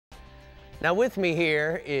Now with me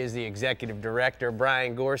here is the Executive Director,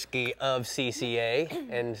 Brian Gorski of CCA.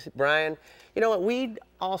 And Brian, you know what, we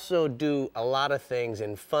also do a lot of things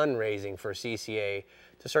in fundraising for CCA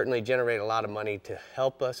to certainly generate a lot of money to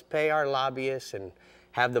help us pay our lobbyists and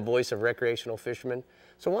have the voice of recreational fishermen.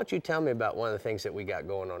 So why don't you tell me about one of the things that we got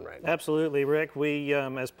going on right now? Absolutely, Rick. We,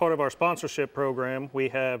 as part of our sponsorship program, we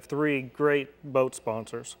have 3 great boat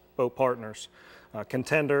sponsors, boat partners,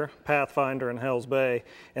 Contender, Pathfinder, and Hells Bay,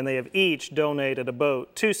 and they have each donated a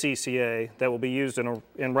boat to CCA that will be used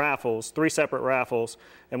in raffles, 3 separate raffles,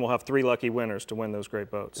 and we'll have 3 lucky winners to win those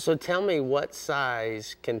great boats. So tell me, what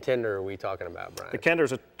size Contender are we talking about, Brian? The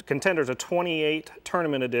Contender's a 28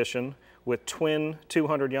 tournament edition with twin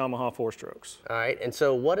 200 Yamaha 4-strokes. All right, and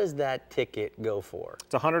so what does that ticket go for?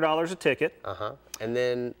 It's $100 a ticket. And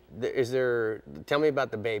then tell me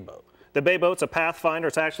about the bay boat. The bay boat's a Pathfinder.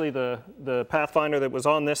 It's actually the Pathfinder that was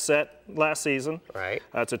on this set last season. Right.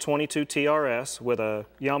 It's a 22 TRS with a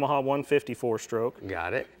Yamaha 150 4-stroke.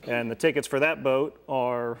 Got it. And the tickets for that boat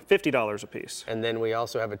are $50 a piece. And then we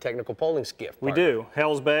also have a technical polling skiff partner. We do.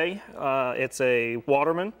 Hells Bay, it's a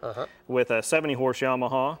Waterman with a 70-horse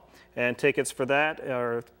Yamaha, and tickets for that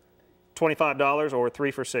are $25 or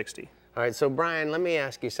 3 for $60. All right, so Brian, let me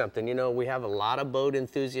ask you something. You know, we have a lot of boat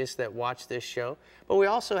enthusiasts that watch this show, but we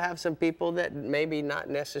also have some people that maybe not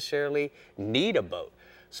necessarily need a boat.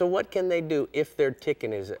 So what can they do if their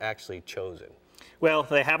ticket is actually chosen? Well,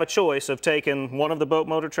 they have a choice of taking one of the boat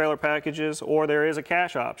motor trailer packages, or there is a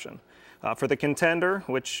cash option. For the Contender,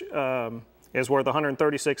 which is worth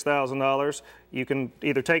 $136,000, you can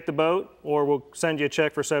either take the boat or we'll send you a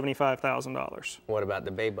check for $75,000. What about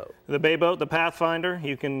the bay boat? The bay boat, the Pathfinder,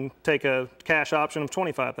 you can take a cash option of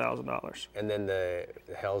 $25,000. And then the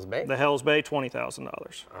Hells Bay? The Hells Bay,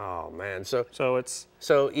 $20,000. Oh man, so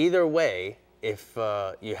either way, if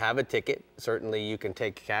you have a ticket, certainly you can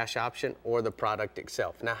take cash option or the product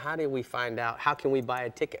itself. Now, how do we find out? How can we buy a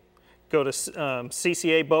ticket? Go to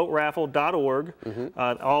ccaboatraffle.org.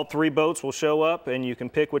 All 3 boats will show up, and you can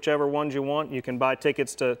pick whichever ones you want. You can buy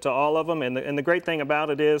tickets to all of them. And the great thing about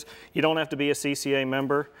it is you don't have to be a CCA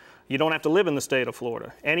member. You don't have to live in the state of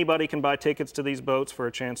Florida. Anybody can buy tickets to these boats for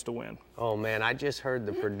a chance to win. Oh man, I just heard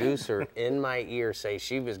the producer in my ear say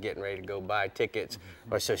she was getting ready to go buy tickets,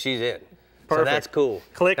 so she's in. Perfect. So that's cool.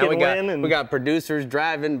 Click and win. We got producers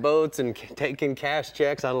driving boats and taking cash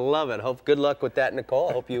checks. I love it. Good luck with that, Nicole.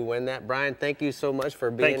 I hope you win that. Brian, thank you so much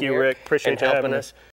for being here. Thank you, Rick. Appreciate you helping us.